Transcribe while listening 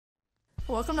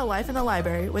Welcome to Life in the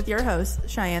Library with your hosts,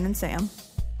 Cheyenne and Sam.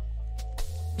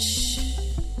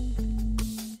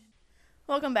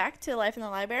 Welcome back to Life in the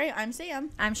Library. I'm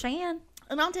Sam. I'm Cheyenne.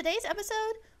 And on today's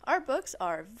episode, our books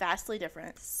are vastly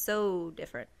different. So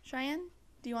different. Cheyenne,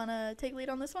 do you want to take lead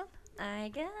on this one? I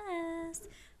guess.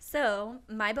 So,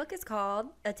 my book is called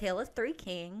A Tale of Three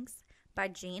Kings by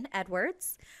Jean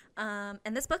Edwards.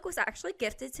 And this book was actually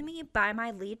gifted to me by my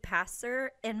lead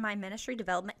pastor in my ministry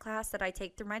development class that I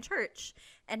take through my church.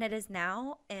 And it is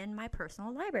now in my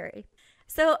personal library.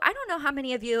 So I don't know how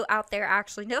many of you out there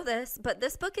actually know this, but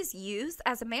this book is used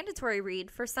as a mandatory read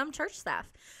for some church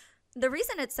staff. The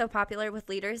reason it's so popular with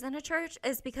leaders in a church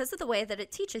is because of the way that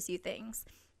it teaches you things.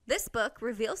 This book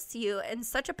reveals to you in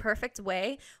such a perfect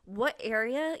way what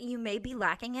area you may be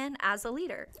lacking in as a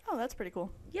leader. Oh, that's pretty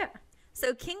cool. Yeah.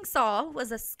 So King Saul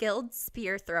was a skilled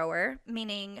spear thrower,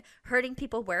 meaning hurting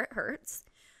people where it hurts.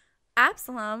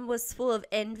 Absalom was full of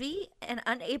envy and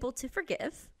unable to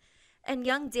forgive. And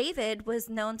young David was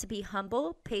known to be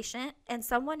humble, patient, and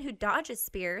someone who dodges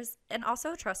spears and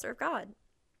also a truster of God.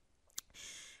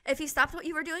 If you stopped what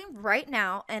you were doing right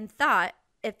now and thought,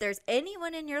 if there's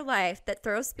anyone in your life that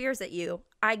throws spears at you,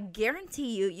 I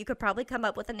guarantee you could probably come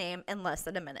up with a name in less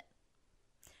than a minute.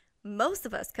 Most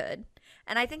of us could.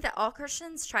 And I think that all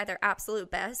Christians try their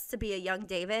absolute best to be a young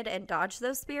David and dodge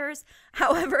those spears.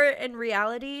 However, in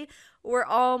reality, we're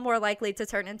all more likely to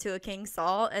turn into a King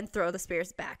Saul and throw the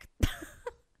spears back.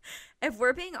 If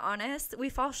we're being honest, we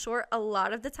fall short a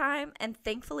lot of the time, and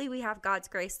thankfully we have God's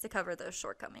grace to cover those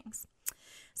shortcomings.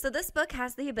 So this book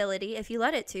has the ability, if you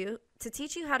let it to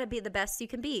teach you how to be the best you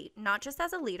can be, not just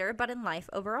as a leader, but in life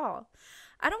overall.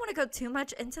 I don't want to go too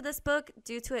much into this book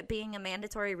due to it being a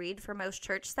mandatory read for most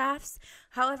church staffs.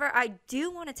 However, I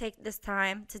do want to take this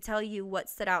time to tell you what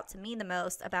stood out to me the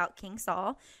most about King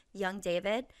Saul, young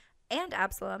David, and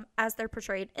Absalom as they're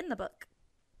portrayed in the book.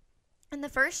 In the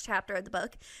first chapter of the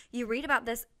book, you read about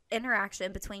this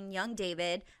interaction between young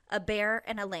David, a bear,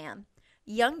 and a lamb.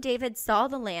 Young David saw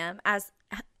the lamb as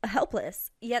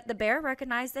helpless, yet the bear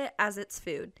recognized it as its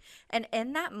food. And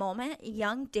in that moment,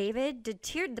 young David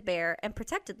deterred the bear and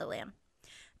protected the lamb.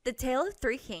 The Tale of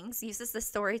Three Kings uses this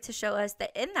story to show us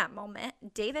that in that moment,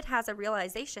 David has a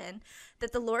realization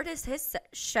that the Lord is his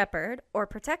shepherd or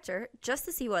protector, just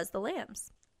as he was the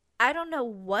lamb's. I don't know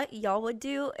what y'all would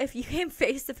do if you came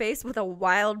face to face with a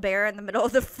wild bear in the middle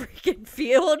of the freaking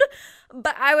field,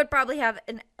 but I would probably have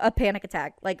a panic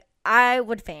attack. Like, I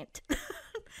would faint.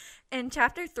 In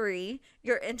chapter 3,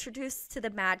 you're introduced to the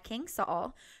Mad King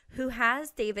Saul, who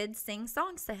has David sing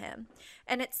songs to him.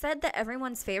 And it's said that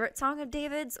everyone's favorite song of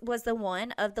David's was the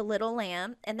one of the little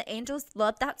lamb, and the angels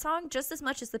loved that song just as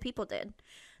much as the people did.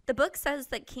 The book says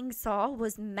that King Saul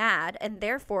was mad, and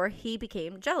therefore he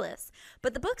became jealous.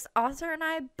 But the book's author and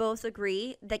I both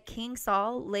agree that King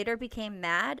Saul later became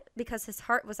mad because his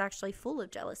heart was actually full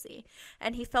of jealousy,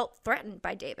 and he felt threatened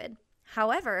by David.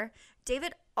 However,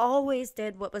 David always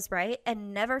did what was right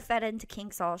and never fed into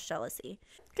King Saul's jealousy.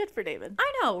 Good for David.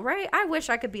 I know, right? I wish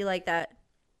I could be like that.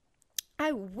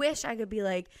 I wish I could be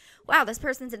like, wow, this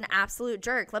person's an absolute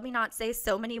jerk. Let me not say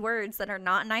so many words that are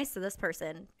not nice to this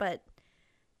person. But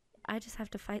I just have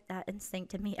to fight that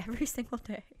instinct in me every single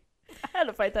day. I had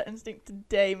to fight that instinct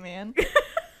today, man.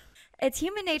 It's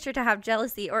human nature to have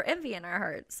jealousy or envy in our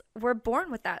hearts. We're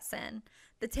born with that sin.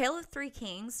 The Tale of Three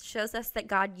Kings shows us that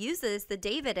God uses the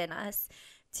David in us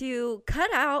to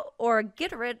cut out or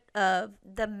get rid of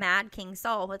the mad King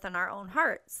Saul within our own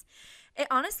hearts. It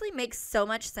honestly makes so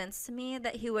much sense to me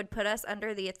that he would put us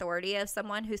under the authority of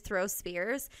someone who throws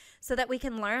spears so that we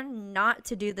can learn not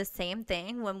to do the same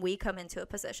thing when we come into a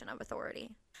position of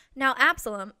authority. Now,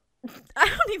 Absalom, I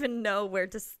don't even know where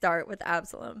to start with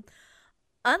Absalom.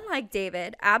 Unlike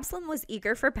David, Absalom was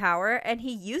eager for power, and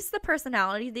he used the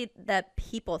personality that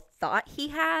people thought he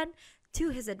had to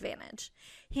his advantage.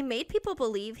 He made people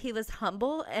believe he was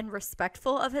humble and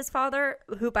respectful of his father,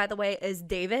 who, by the way, is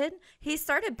David. He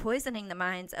started poisoning the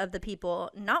minds of the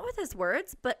people, not with his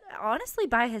words, but honestly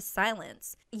by his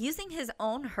silence. Using his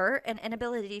own hurt and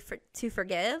inability to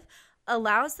forgive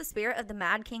allows the spirit of the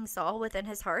mad King Saul within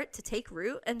his heart to take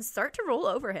root and start to rule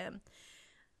over him.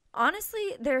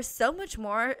 Honestly, there's so much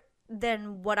more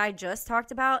than what I just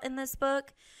talked about in this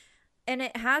book. And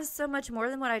it has so much more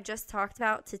than what I just talked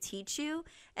about to teach you.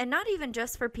 And not even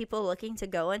just for people looking to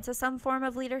go into some form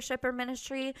of leadership or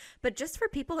ministry, but just for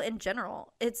people in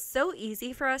general. It's so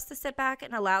easy for us to sit back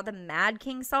and allow the mad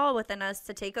King Saul within us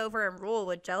to take over and rule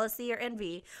with jealousy or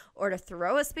envy, or to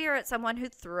throw a spear at someone who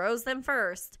throws them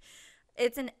first.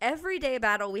 It's an everyday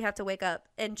battle we have to wake up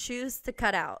and choose to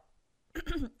cut out.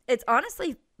 It's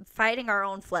honestly fighting our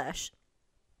own flesh.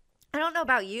 I don't know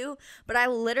about you, but I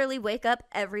literally wake up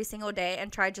every single day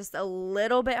and try just a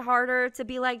little bit harder to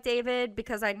be like David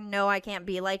because I know I can't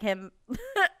be like him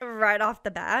right off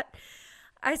the bat.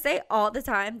 I say all the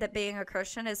time that being a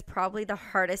Christian is probably the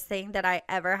hardest thing that I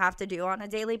ever have to do on a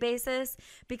daily basis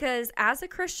because as a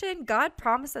Christian, God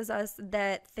promises us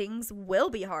that things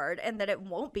will be hard and that it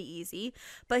won't be easy,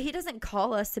 but He doesn't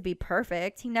call us to be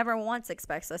perfect. He never once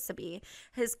expects us to be.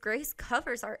 His grace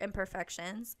covers our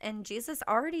imperfections, and Jesus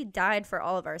already died for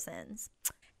all of our sins.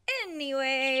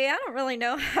 Anyway, I don't really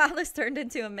know how this turned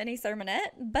into a mini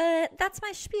sermonette, but that's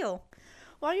my spiel.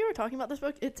 While you were talking about this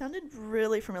book, it sounded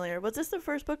really familiar. Was this the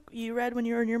first book you read when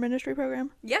you were in your ministry program?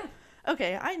 Yeah.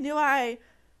 Okay, I knew I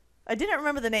didn't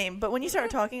remember the name, but when you started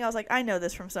talking, I was like, I know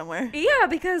this from somewhere. Yeah,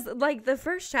 because like the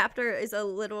first chapter is a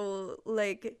little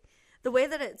like the way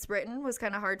that it's written was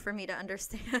kind of hard for me to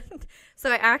understand.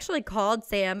 So I actually called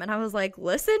Sam and I was like,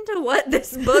 listen to what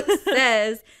this book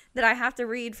says that I have to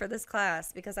read for this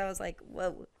class because I was like,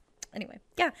 whoa. Anyway,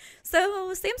 yeah.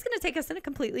 So Sam's going to take us in a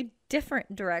completely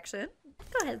different direction.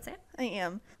 Go ahead, Sam. I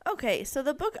am. Okay, so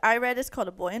the book I read is called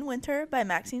A Boy in Winter by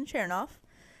Maxine Chernoff,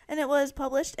 and it was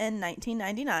published in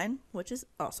 1999, which is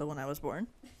also when I was born.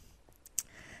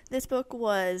 This book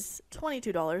was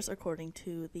 $22 according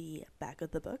to the back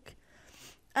of the book.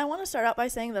 I want to start out by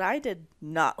saying that I did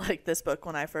not like this book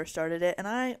when I first started it, and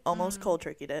I almost cold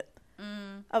turkeyed it.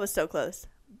 I was so close.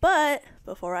 But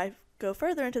before I go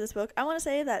further into this book, I want to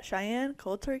say that Cheyenne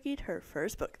cold turkeyed her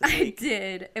first book this week. I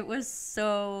did. It was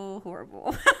so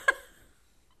horrible.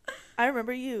 I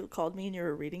remember you called me and you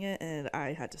were reading it, and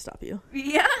I had to stop you.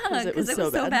 Yeah, because it was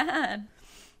so bad. bad.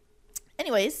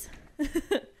 Anyways,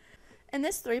 in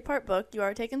this 3-part book, you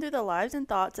are taken through the lives and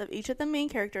thoughts of each of the main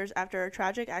characters after a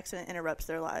tragic accident interrupts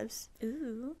their lives.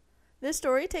 Ooh. This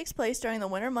story takes place during the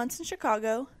winter months in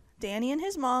Chicago. Danny and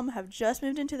his mom have just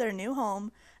moved into their new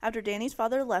home after Danny's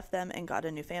father left them and got a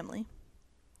new family.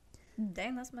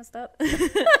 Dang, that's messed up.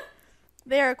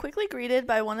 They are quickly greeted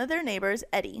by one of their neighbors,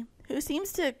 Eddie, who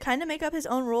seems to kind of make up his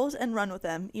own rules and run with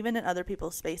them, even in other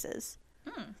people's spaces.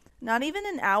 Not even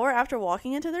an hour after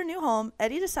walking into their new home,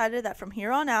 Eddie decided that from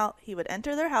here on out, he would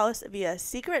enter their house via a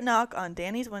secret knock on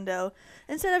Danny's window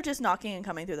instead of just knocking and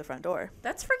coming through the front door.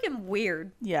 That's freaking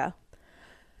weird. Yeah.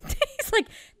 He's like,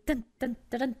 dun, dun,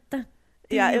 dun, dun, dun.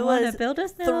 Yeah, it was build a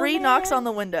 3 knocks on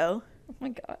the window. Oh my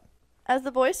God. As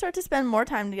the boys start to spend more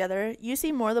time together, you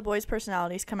see more of the boys'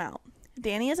 personalities come out.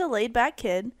 Danny is a laid-back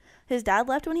kid. His dad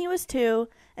left when he was 2,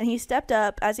 and he stepped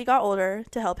up as he got older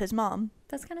to help his mom.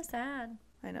 That's kind of sad.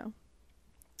 I know.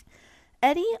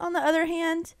 Eddie, on the other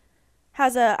hand,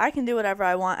 has a I can do whatever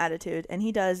I want attitude, and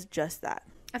he does just that.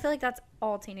 I feel like that's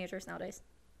all teenagers nowadays.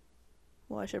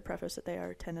 Well, I should preface that they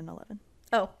are 10 and 11.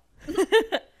 Oh.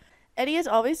 Eddie is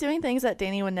always doing things that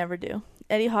Danny would never do.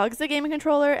 Eddie hogs the gaming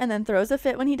controller and then throws a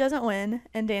fit when he doesn't win,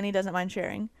 and Danny doesn't mind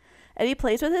sharing. Eddie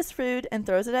plays with his food and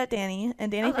throws it at Danny,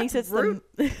 and Danny thinks it's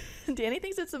Danny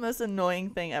thinks it's the most annoying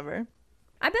thing ever.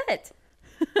 I bet.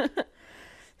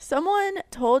 Someone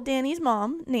told Danny's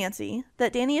mom, Nancy,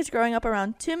 that Danny is growing up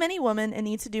around too many women and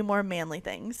needs to do more manly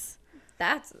things.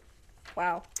 That's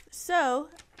wow. So,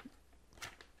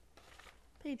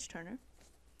 page turner.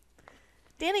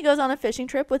 Danny goes on a fishing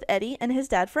trip with Eddie and his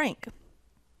dad, Frank.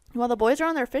 While the boys are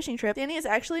on their fishing trip, Danny is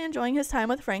actually enjoying his time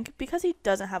with Frank because he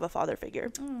doesn't have a father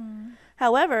figure.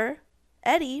 However,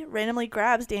 Eddie randomly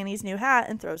grabs Danny's new hat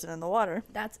and throws it in the water.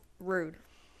 That's rude.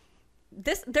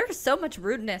 There's so much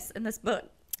rudeness in this book.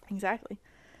 Exactly.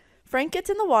 Frank gets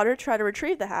in the water to try to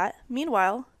retrieve the hat.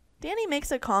 Meanwhile, Danny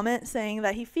makes a comment saying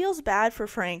that he feels bad for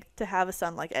Frank to have a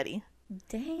son like Eddie.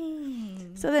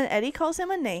 Dang. So then Eddie calls him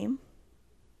a name,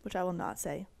 which I will not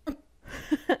say.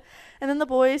 And then the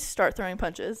boys start throwing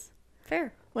punches.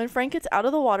 Fair. When Frank gets out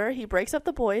of the water, he breaks up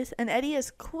the boys, and Eddie is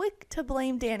quick to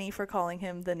blame Danny for calling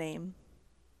him the name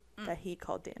that he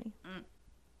called Danny.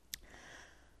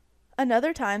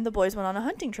 Another time, the boys went on a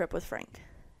hunting trip with Frank.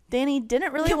 Danny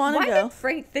didn't really want to go. Why did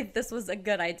Frank think this was a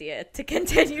good idea to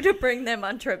continue to bring them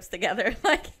on trips together?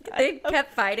 Like, they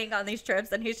kept fighting on these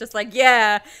trips, and he's just like,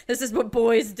 yeah, this is what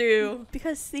boys do.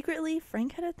 Because secretly,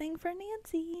 Frank had a thing for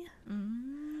Nancy.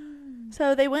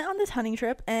 So they went on this hunting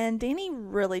trip, and Danny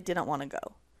really didn't want to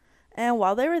go. And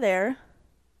while they were there,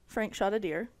 Frank shot a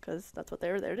deer, because that's what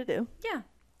they were there to do. Yeah.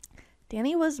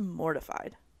 Danny was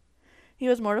mortified. He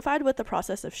was mortified with the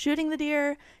process of shooting the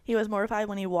deer. He was mortified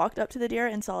when he walked up to the deer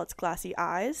and saw its glassy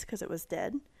eyes, because it was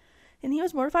dead. And he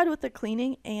was mortified with the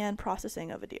cleaning and processing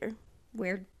of a deer.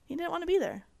 Weird. He didn't want to be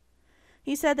there.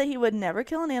 He said that he would never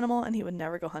kill an animal, and he would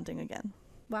never go hunting again.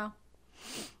 Wow.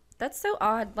 That's so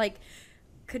odd. Like,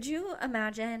 Could you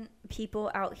imagine people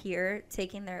out here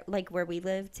taking their, like where we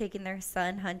live, taking their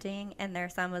son hunting, and their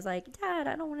son was like, Dad,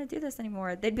 I don't want to do this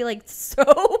anymore. They'd be like, so?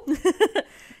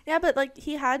 Yeah, but like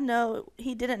he didn't know.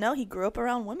 He grew up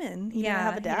around women. He didn't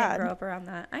have a He dad. didn't grow up around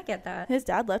that. I get that. His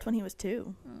dad left when he was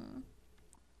 2.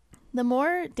 The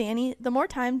more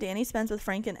time Danny spends with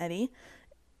Frank and Eddie,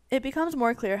 it becomes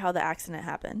more clear how the accident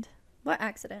happened. What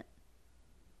accident?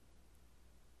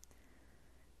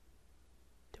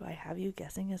 Do I have you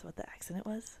guessing as what the accident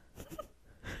was?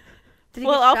 Did he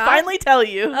Well, get I'll shot? finally tell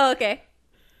you. Oh, okay.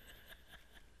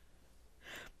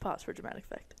 Pause for dramatic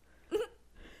effect.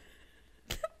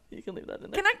 You can leave that in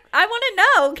there. Can I want to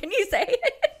know. Can you say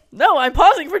it? No, I'm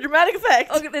pausing for dramatic effect.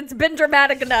 Okay, it's been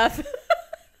dramatic enough.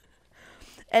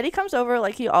 Eddie comes over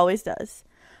like he always does.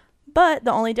 But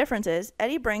the only difference is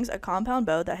Eddie brings a compound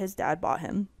bow that his dad bought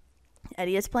him.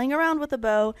 Eddie is playing around with the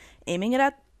bow, aiming it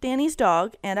at Danny's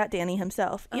dog and at Danny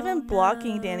himself, even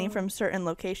blocking Danny from certain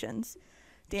locations.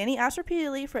 Danny asks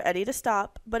repeatedly for Eddie to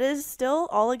stop, but it is still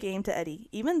all a game to Eddie,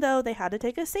 even though they had to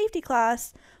take a safety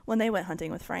class when they went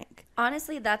hunting with Frank.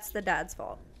 Honestly, that's the dad's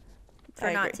fault for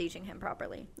I not agree. teaching him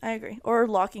properly. I agree. Or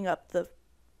locking up the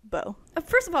bow.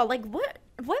 First of all, like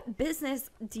what business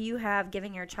do you have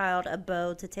giving your child a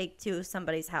bow to take to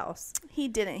somebody's house? He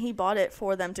didn't. He bought it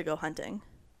for them to go hunting.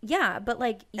 Yeah, but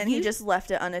like And he just left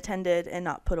it unattended and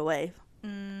not put away.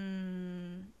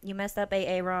 you messed up,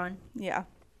 AA Ron. Yeah.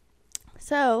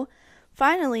 So,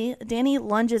 finally, Danny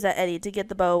lunges at Eddie to get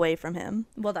the bow away from him.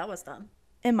 Well, that was dumb.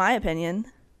 In my opinion,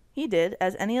 he did,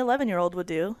 as any 11-year-old would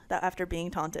do, that after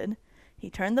being taunted. He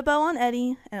turned the bow on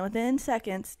Eddie, and within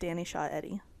seconds, Danny shot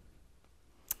Eddie.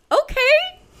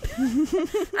 Okay.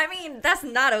 I mean, that's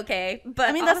not okay. But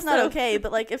I mean, that's not also- okay,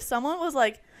 but, like, if someone was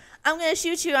like, I'm going to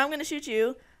shoot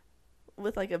you,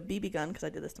 with, like, a BB gun, because I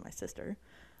did this to my sister,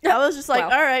 I was just like,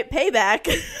 Wow. all right, payback.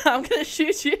 I'm going to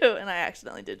shoot you. And I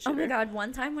accidentally did shoot Oh my her. God!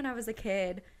 One time when I was a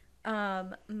kid,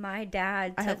 my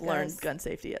dad. I have took learned us- gun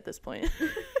safety at this point.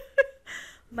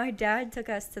 My dad took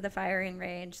us to the firing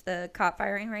range, the cop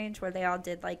firing range, where they all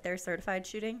did like their certified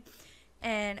shooting.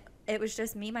 And it was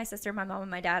just me, my sister, my mom,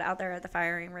 and my dad out there at the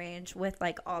firing range with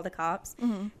like all the cops.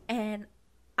 Mm-hmm. And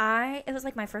it was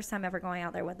like my first time ever going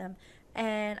out there with them.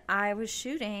 And I was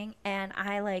shooting and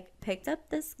I like picked up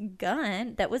this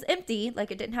gun that was empty.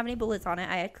 Like it didn't have any bullets on it.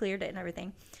 I had cleared it and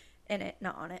everything in it,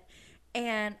 not on it.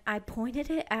 And I pointed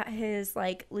it at his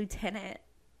like lieutenant.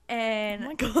 And Oh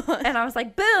my God. and I was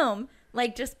like, boom,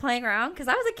 like just playing around because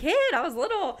I was a kid. I was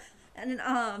little.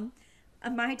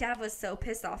 And my dad was so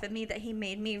pissed off at me that he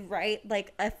made me write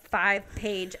like a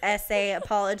 5-page essay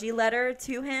apology letter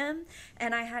to him.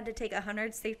 And I had to take a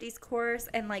 100 safeties course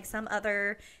and like some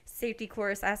other safety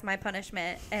course as my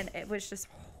punishment. And it was just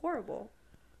horrible.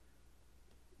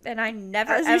 And I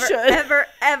never, As you ever, should. ever,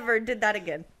 ever did that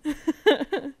again.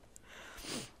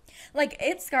 Like,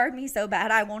 it scarred me so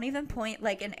bad, I won't even point,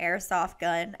 like, an airsoft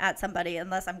gun at somebody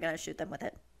unless I'm going to shoot them with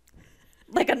it.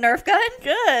 Like a Nerf gun?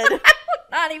 Good.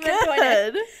 Not even point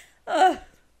it. Good. Ugh.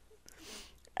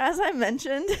 As I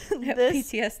mentioned, this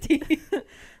PTSD.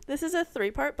 this is a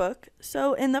 3-part book.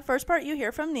 So in the first part, you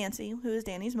hear from Nancy, who is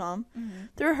Danny's mom. Mm-hmm.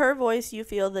 Through her voice, you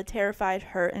feel the terrified,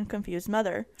 hurt, and confused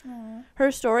mother. Her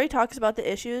story talks about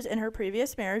the issues in her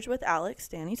previous marriage with Alex,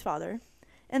 Danny's father,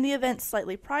 and the events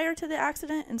slightly prior to the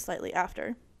accident and slightly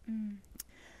after.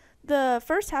 The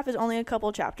first half is only a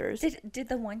couple chapters. Did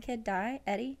the one kid die,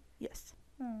 Eddie? Yes.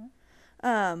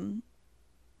 Oh.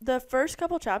 The first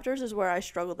couple chapters is where I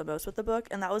struggled the most with the book,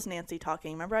 and that was Nancy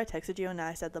talking. Remember I texted you and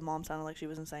I said the mom sounded like she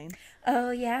was insane?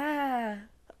 Oh, yeah.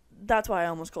 That's why I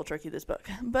almost cold turkey this book.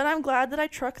 But I'm glad that I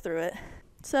trucked through it.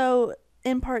 So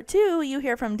in part 2, you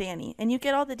hear from Danny, and you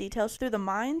get all the details through the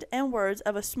mind and words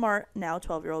of a smart, now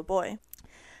 12-year-old boy.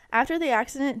 After the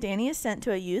accident, Danny is sent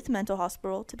to a youth mental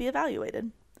hospital to be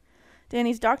evaluated.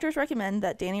 Danny's doctors recommend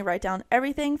that Danny write down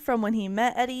everything from when he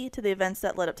met Eddie to the events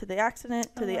that led up to the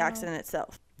accident to the accident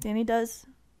itself. Danny does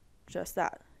just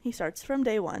that. He starts from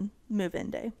day 1, move-in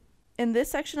day. In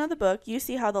this section of the book, you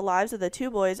see how the lives of the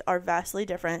two boys are vastly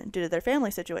different due to their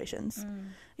family situations.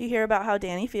 You hear about how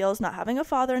Danny feels not having a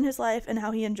father in his life and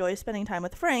how he enjoys spending time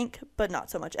with Frank, but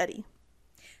not so much Eddie.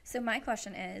 So my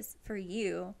question is, for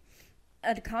you,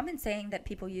 a common saying that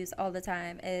people use all the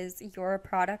time is you're a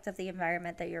product of the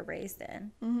environment that you're raised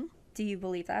in. Mm-hmm. Do you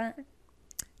believe that?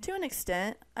 To an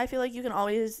extent, I feel like you can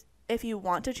always, if you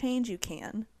want to change, you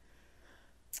can.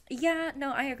 Yeah,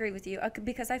 no, I agree with you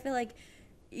because I feel like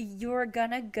you're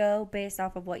gonna go based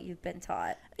off of what you've been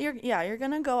taught. You're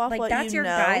gonna go off Like what that's you your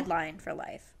know. guideline for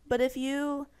life. But if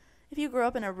you grow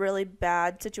up in a really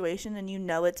bad situation and you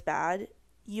know it's bad,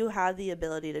 you have the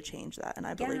ability to change that, and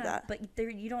I believe that. But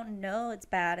you don't know it's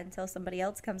bad until somebody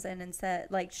else comes in and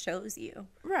shows you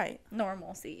Right.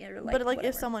 normalcy or but whatever.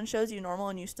 if someone shows you normal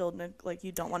and you still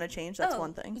you don't want to change, that's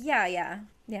one thing. Yeah,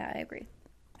 I agree.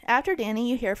 After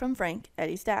Danny, you hear from Frank,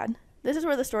 Eddie's dad. This is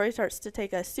where the story starts to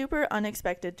take a super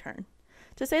unexpected turn.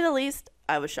 To say the least,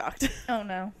 I was shocked. Oh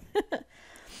no.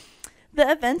 The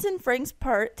events in Frank's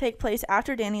part take place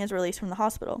after Danny is released from the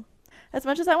hospital. As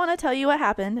much as I want to tell you what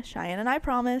happened, Cheyenne and I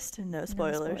promised no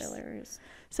spoilers. No spoilers.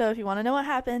 So if you want to know what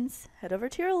happens, head over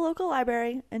to your local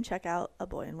library and check out A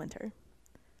Boy in Winter.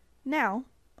 Now,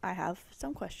 I have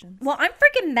some questions. Well, I'm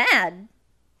freaking mad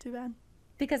Too bad.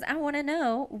 because I want to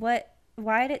know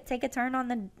why did it take a turn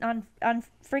on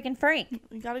freaking Frank?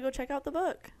 You got to go check out the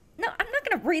book. No, I'm not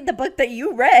going to read the book that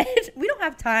you read. We don't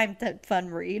have time to fun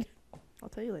read. I'll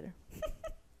tell you later.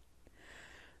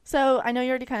 So, I know you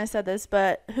already kind of said this,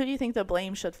 but who do you think the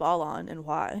blame should fall on and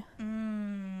why?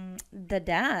 The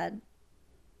dad.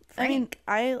 Frank.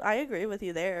 I mean, I agree with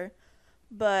you there,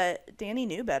 but Danny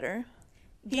knew better.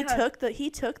 He took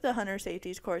the hunter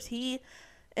safeties course.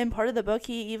 In part of the book,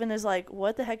 he even is like,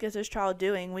 what the heck is this child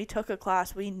doing? We took a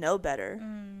class. We know better.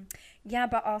 Yeah,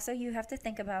 but also you have to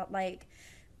think about, like,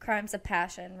 crimes of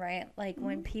passion, right? Like,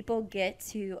 when people get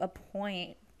to a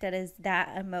point that is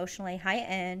that emotionally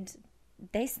heightened,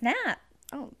 they snap.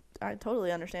 Oh, I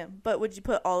totally understand. But would you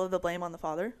put all of the blame on the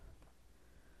father?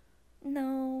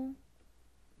 No.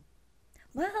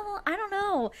 Well, I don't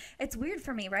know. It's weird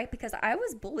for me, right? Because I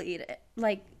was bullied,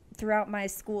 like, throughout my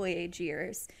school age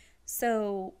years.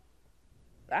 So,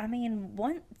 I mean,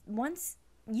 once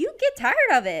you get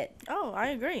tired of it. Oh, I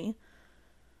agree.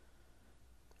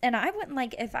 And I wouldn't,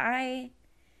 like, I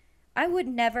would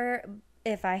never,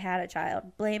 if I had a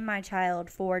child, blame my child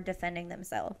for defending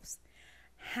themselves.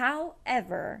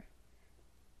 However,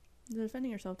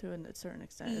 Defending yourself to a certain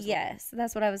extent. yes,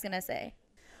 that's what I was going to say.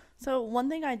 So one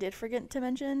thing I did forget to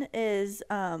mention is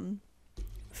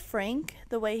Frank,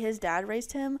 the way his dad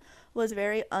raised him, was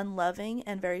very unloving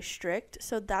and very strict.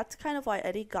 So that's kind of why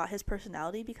Eddie got his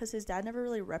personality, because his dad never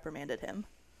really reprimanded him.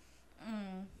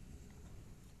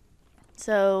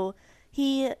 So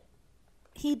he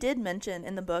did mention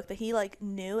in the book that he, like,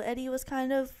 knew Eddie was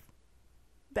kind of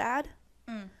bad,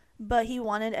 but he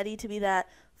wanted Eddie to be that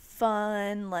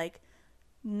fun, like,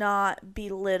 not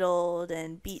belittled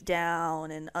and beat down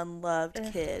and unloved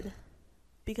kid.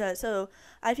 So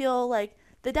I feel like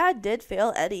the dad did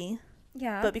fail Eddie,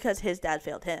 but because his dad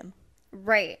failed him.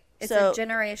 Right. It's a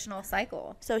generational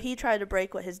cycle. So he tried to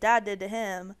break what his dad did to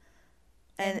him,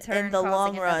 and in the causing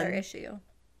long run, another issue.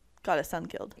 got his son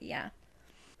killed. Yeah.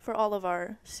 For all of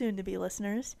our soon-to-be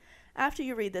listeners, after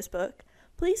you read this book,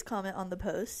 please comment on the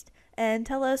post and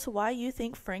tell us why you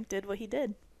think Frank did what he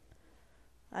did.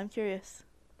 I'm curious.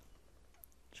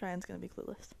 Cheyenne's going to be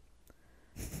clueless.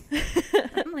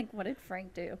 I'm like, what did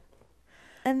Frank do?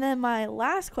 And then my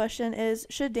last question is,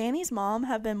 should Danny's mom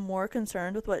have been more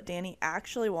concerned with what Danny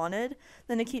actually wanted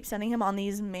than to keep sending him on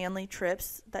these manly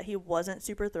trips that he wasn't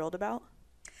super thrilled about?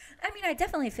 I mean, I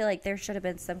definitely feel like there should have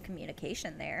been some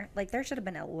communication there. Like, there should have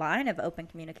been a line of open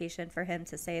communication for him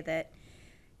to say that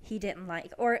he didn't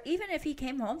like. Or even if he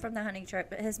came home from the hunting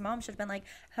trip, his mom should have been like,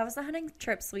 how was the hunting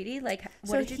trip, sweetie? Like,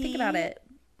 what did you think about it?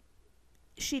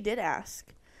 She did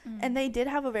ask. And they did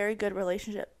have a very good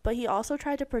relationship. But he also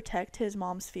tried to protect his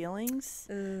mom's feelings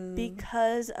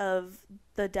because of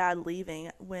the dad leaving.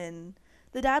 When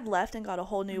the dad left and got a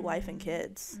whole new wife and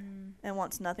kids and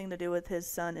wants nothing to do with his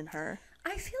son and her.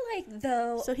 I feel like,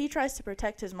 though... So he tries to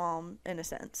protect his mom in a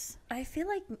sense. I feel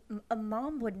like a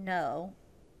mom would know,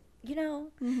 you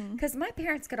know? Because my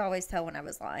parents could always tell when I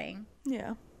was lying.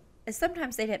 Yeah. And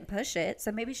sometimes they didn't push it.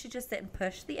 So maybe she just didn't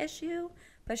push the issue,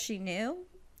 but she knew.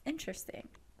 Interesting.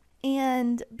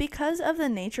 And because of the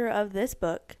nature of this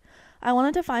book, I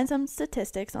wanted to find some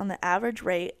statistics on the average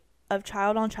rate of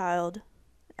child-on-child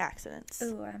accidents.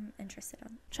 Ooh, I'm interested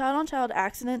on Child-on-child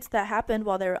accidents that happened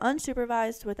while they were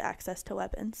unsupervised with access to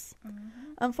weapons.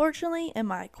 Unfortunately, in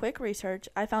my quick research,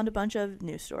 I found a bunch of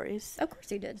news stories. Of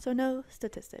course you did. So no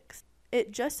statistics. It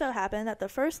just so happened that the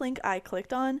first link I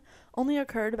clicked on only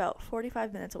occurred about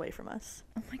 45 minutes away from us.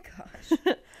 Oh my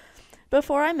gosh.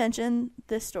 Before I mention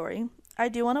this story, I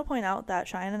do want to point out that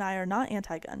Cheyenne and I are not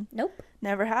anti-gun. Nope.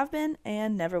 Never have been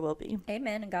and never will be.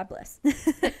 Amen and God bless.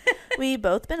 We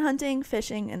both been hunting,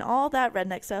 fishing, and all that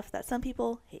redneck stuff that some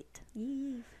people hate.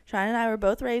 Cheyenne and I were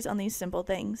both raised on these simple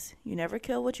things. You never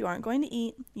kill what you aren't going to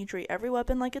eat. You treat every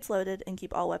weapon like it's loaded and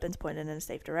keep all weapons pointed in a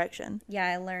safe direction. Yeah,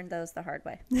 I learned those the hard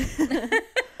way.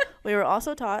 We were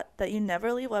also taught that you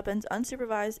never leave weapons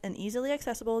unsupervised and easily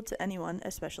accessible to anyone,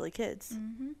 especially kids.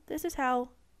 This is how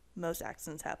most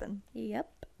accidents happen.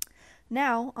 Yep.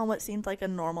 Now, on what seemed like a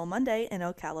normal Monday in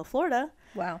Ocala, Florida,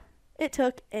 Wow. it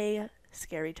took a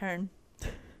scary turn.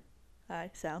 I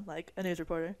sound like a news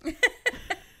reporter.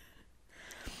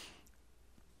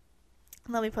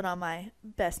 Let me put on my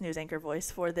best news anchor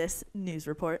voice for this news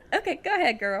report. Okay, go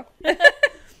ahead, girl.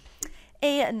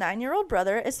 A 9-year-old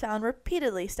brother is found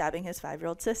repeatedly stabbing his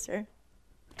 5-year-old sister.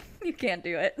 You can't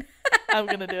do it. I'm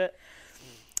going to do it.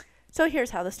 So here's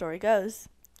how the story goes.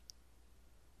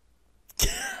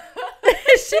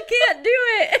 She can't do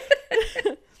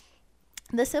it.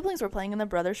 The siblings were playing in the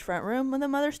brother's front room when the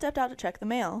mother stepped out to check the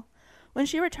mail. When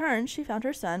she returned, she found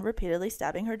her son repeatedly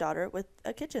stabbing her daughter with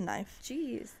a kitchen knife.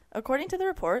 Jeez. According to the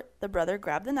report, the brother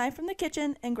grabbed the knife from the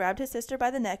kitchen and grabbed his sister by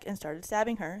the neck and started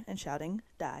stabbing her and shouting,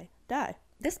 "Die, die."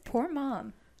 This poor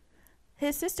mom.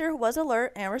 His sister was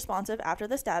alert and responsive after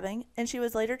the stabbing, and she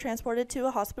was later transported to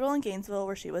a hospital in Gainesville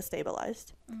where she was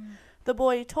stabilized. The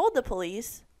boy told the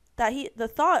police that the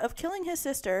thought of killing his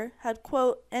sister had,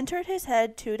 quote, entered his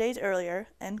head 2 days earlier,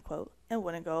 end quote, and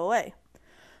wouldn't go away.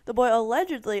 The boy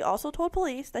allegedly also told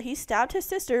police that he stabbed his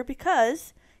sister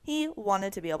because he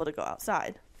wanted to be able to go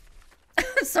outside.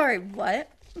 Sorry, what?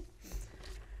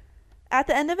 At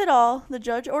the end of it all, the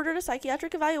judge ordered a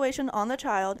psychiatric evaluation on the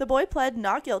child. The boy pled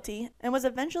not guilty and was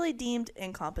eventually deemed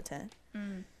incompetent.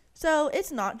 So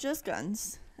it's not just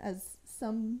guns, as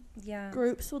some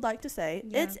groups would like to say.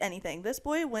 Yeah. It's anything. This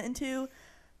boy went into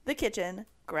the kitchen,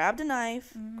 grabbed a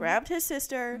knife, grabbed his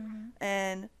sister,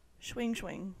 and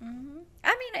swing.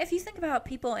 I mean, if you think about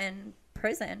people in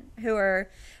prison who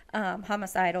are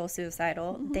homicidal,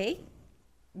 suicidal, they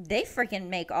freaking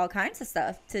make all kinds of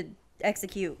stuff to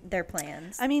execute their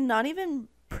plans. I mean, not even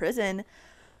prison.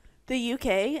 The UK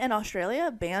and Australia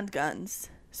banned guns.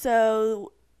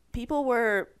 So people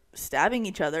were stabbing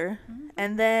each other,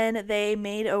 and then they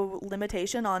made a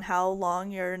limitation on how long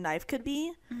your knife could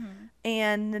be,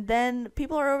 and then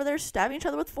people are over there stabbing each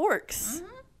other with forks.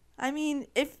 I mean,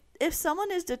 if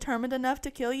someone is determined enough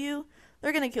to kill you,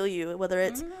 they're gonna kill you, whether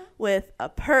it's with a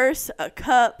purse, a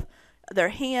cup, their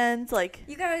hands, like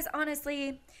You guys,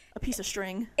 honestly, a piece of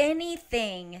string.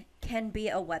 anything can be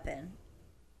a weapon.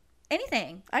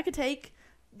 Anything. I could take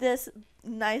this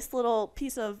nice little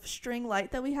piece of string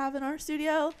light that we have in our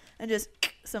studio and just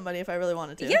somebody if I really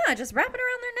wanted to. Yeah, just wrap it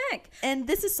around their neck. And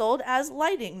this is sold as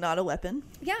lighting, not a weapon.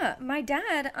 Yeah, my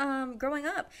dad, growing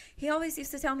up, he always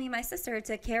used to tell me and my sister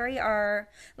to carry our,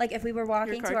 like, if we were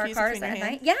walking car to our keys cars between at your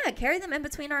night, yeah, carry them in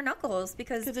between our knuckles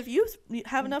because Because if you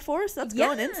have enough force, that's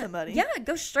going in somebody. Yeah,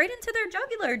 go straight into their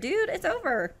jugular, dude. It's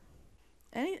over.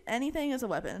 Anything is a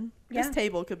weapon. Yeah. This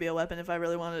table could be a weapon if I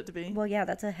really wanted it to be. Well, yeah,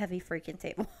 that's a heavy freaking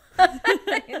table.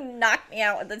 Knocked me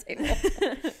out with the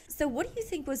table. So what do you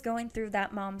think was going through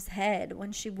that mom's head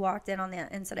when she walked in on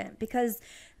that incident? Because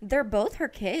they're both her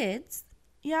kids.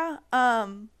 Yeah.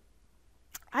 I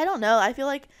don't know. I feel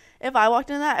like if I walked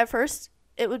into that at first,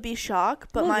 it would be shock.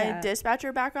 But Well, my yeah.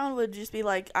 dispatcher background would just be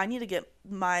like, I need to get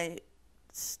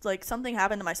something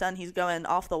happened to my son. He's going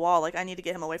off the wall. Like, I need to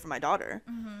get him away from my daughter.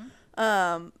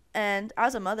 And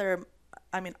as a mother,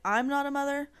 I mean, I'm not a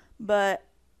mother, but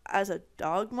as a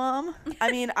dog mom,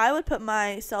 I mean, I would put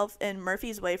myself in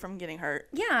Murphy's way from getting hurt.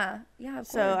 Yeah, of course.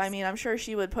 So, I mean, I'm sure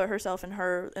she would put herself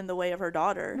in the way of her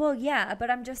daughter. Well, yeah,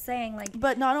 but I'm just saying, like,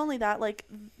 But not only that, like,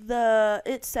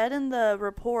 it said in the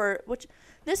report, which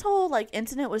this whole, like,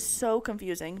 incident was so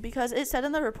confusing because it said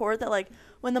in the report that, like,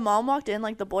 when the mom walked in,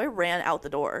 like, the boy ran out the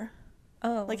door.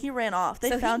 oh, Like, he ran off.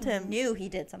 They so found he him. knew he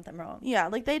did something wrong. Yeah,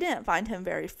 like, they didn't find him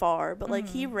very far, but, like,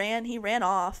 he ran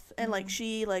off, and, like,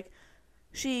 she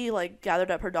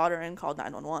gathered up her daughter and called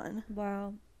 911.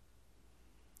 Wow.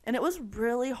 And it was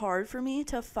really hard for me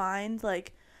to find,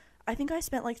 like, I think I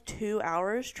spent, like, 2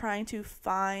 hours trying to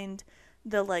find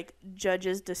the, like,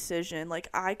 judge's decision. Like,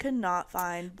 I could not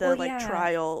find the, Well, like, yeah.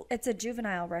 trial. It's a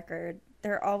juvenile record.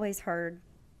 They're always hard.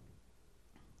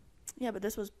 Yeah, but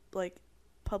this was, like,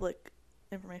 public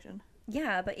information.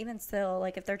 Yeah, but even still,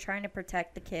 like, if they're trying to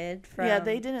protect the kid from... Yeah,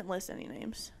 they didn't list any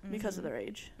names because of their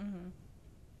age.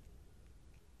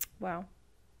 Wow.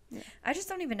 Yeah. I just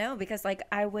don't even know because, like,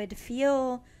 I would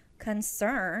feel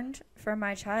concerned for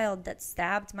my child that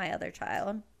stabbed my other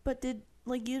child. But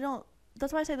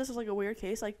that's why I say this was, like, a weird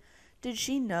case. Like, did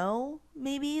she know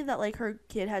maybe that, like, her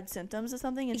kid had symptoms of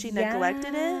something and she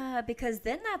neglected it? Yeah, because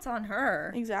then that's on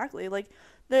her. Exactly. Like,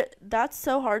 that's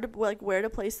so hard to, like, where to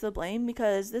place the blame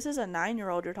because this is a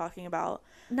 9-year-old you're talking about.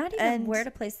 Not even where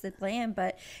to place the blame,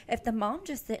 but if the mom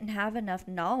just didn't have enough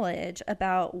knowledge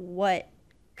about what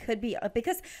could be,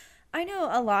 because I know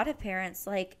a lot of parents,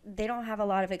 like, they don't have a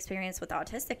lot of experience with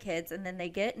autistic kids, and then they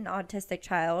get an autistic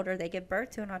child or they give birth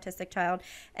to an autistic child,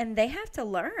 and they have to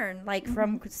learn, like,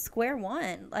 from square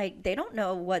one. Like, they don't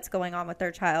know what's going on with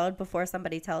their child before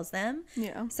somebody tells them.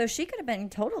 Yeah. So she could have been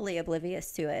totally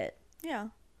oblivious to it. Yeah.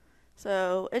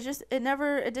 So it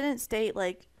didn't state,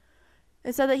 like,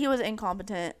 it said that he was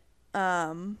incompetent,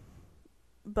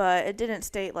 but it didn't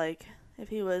state, like, if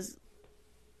he was,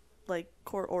 like,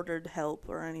 court-ordered help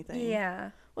or anything.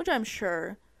 Yeah. Which I'm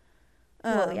sure.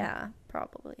 Well, yeah,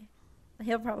 probably.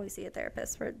 He'll probably see a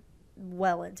therapist for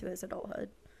well into his adulthood.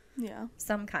 Yeah.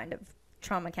 Some kind of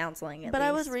trauma counseling, at But least.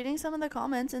 I was reading some of the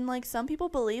comments, and, like, some people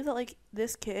believe that, like,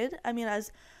 this kid, I mean,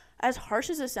 as harsh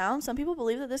as it sounds, some people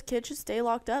believe that this kid should stay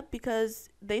locked up because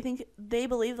they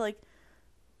believe, like,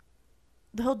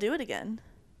 he'll do it again.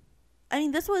 I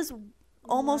mean, this was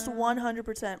almost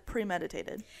 100%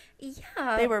 premeditated.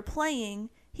 Yeah. They were playing.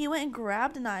 He went and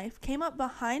grabbed a knife, came up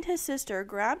behind his sister,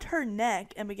 grabbed her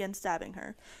neck, and began stabbing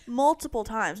her. Multiple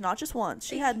times, not just once.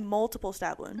 She had multiple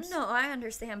stab wounds. No, I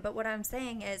understand. But what I'm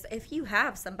saying is, if you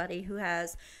have somebody who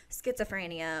has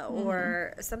schizophrenia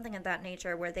or something of that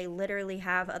nature where they literally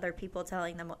have other people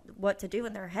telling them what to do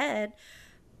in their head,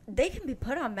 they can be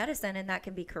put on medicine and that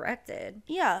can be corrected.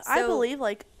 Yeah, I believe,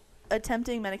 like,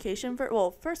 attempting medication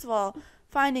first of all,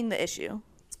 finding the issue.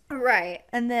 Right.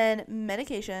 And then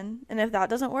medication. And if that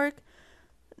doesn't work,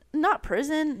 not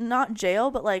prison, not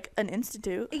jail, but, like, an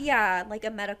institute. Yeah, like a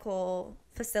medical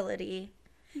facility.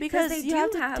 Because you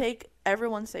have to take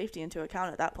everyone's safety into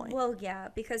account at that point. Well, yeah,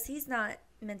 because he's not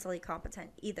mentally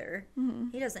competent either.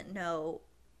 He doesn't know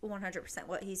 100%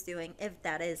 what he's doing, if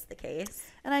that is the case.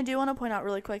 And I do want to point out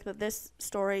really quick that this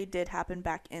story did happen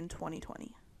back in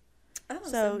 2020. Oh,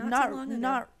 so not too long ago.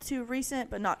 Not too recent,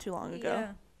 but not too long ago.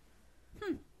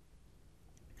 Yeah.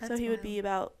 So he would be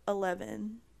about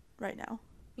 11 right now.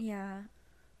 Yeah.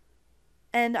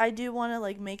 And I do want to,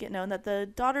 like, make it known that the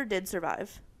daughter did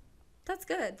survive. That's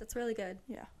good. That's really good.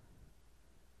 Yeah.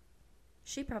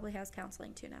 She probably has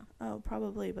counseling too now. Oh,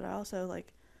 probably. But I also,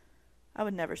 like, I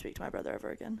would never speak to my brother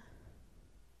ever again.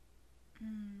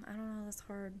 I don't know. That's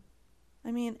hard.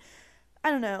 I mean, I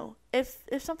don't know. If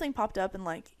something popped up and,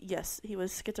 like, yes, he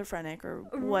was schizophrenic or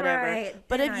whatever. Right,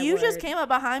 but if then you I just would. came up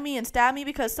behind me and stabbed me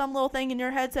because some little thing in your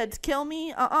head said, kill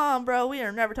me, bro, we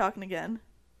are never talking again.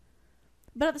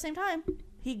 But at the same time,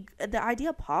 the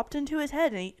idea popped into his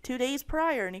head 2 days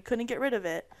prior and he couldn't get rid of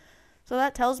it. So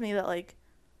that tells me that, like,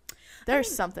 there's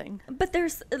something. But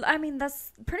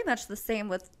that's pretty much the same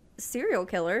with serial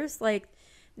killers. Like,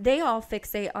 they all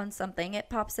fixate on something. It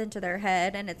pops into their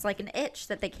head, and it's like an itch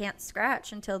that they can't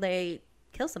scratch until they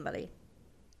kill somebody.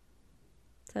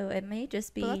 So it may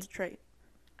just be... But that's a trait.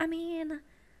 I mean...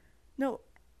 No.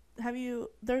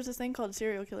 There's this thing called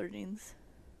serial killer genes.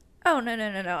 Oh, no.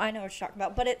 I know what you're talking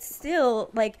about. But it's still,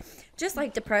 like, just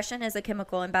like depression is a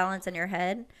chemical imbalance in your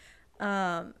head.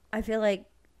 I feel like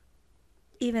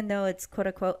even though it's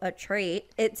quote-unquote a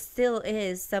trait, it still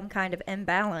is some kind of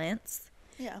imbalance.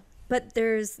 Yeah. But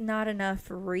there's not enough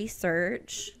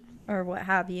research or what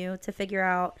have you to figure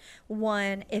out,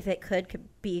 one, if it could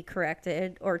be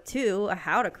corrected, or two,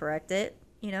 how to correct it,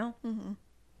 you know? Mm-hmm.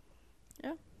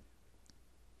 Yeah.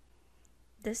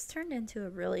 This turned into a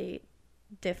really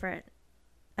different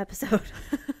episode.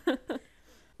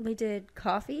 We did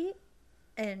coffee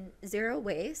and zero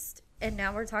waste, and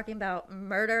now we're talking about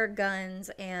murder, guns,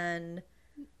 and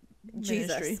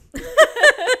Ministry. Jesus.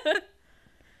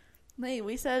 Hey,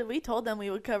 we told them we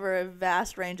would cover a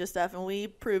vast range of stuff, and we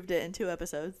proved it in 2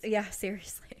 episodes. Yeah,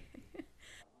 seriously.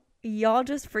 Y'all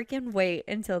just freaking wait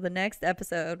until the next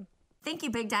episode. Thank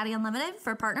you, Big Daddy Unlimited,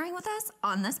 for partnering with us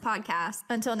on this podcast.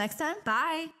 Until next time.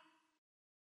 Bye.